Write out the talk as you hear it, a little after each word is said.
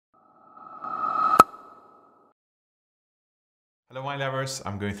Hello wine lovers,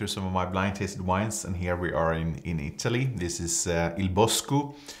 I'm going through some of my blind tasted wines and here we are in Italy. This is Il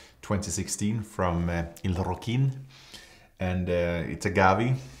Bosco 2016 from Il Rocchin, and it's a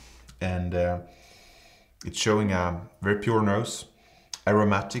Gavi, and it's showing a very pure nose,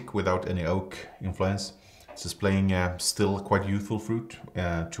 aromatic without any oak influence. It's displaying still quite youthful fruit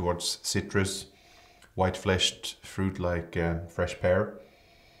towards citrus, white-fleshed fruit like fresh pear.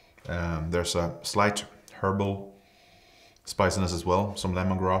 There's a slight herbal spiciness as well, some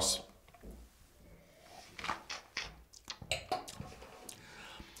lemongrass.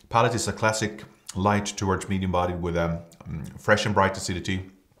 Palate is a classic light towards medium bodied with a fresh and bright acidity.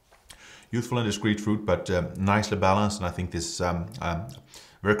 Youthful and discreet fruit, but nicely balanced, and I think this is a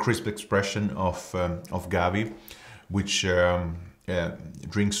very crisp expression of Gavi, which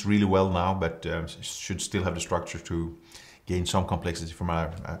drinks really well now, but should still have the structure to gain some complexity from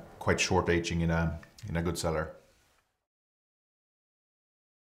a quite short aging in a good cellar.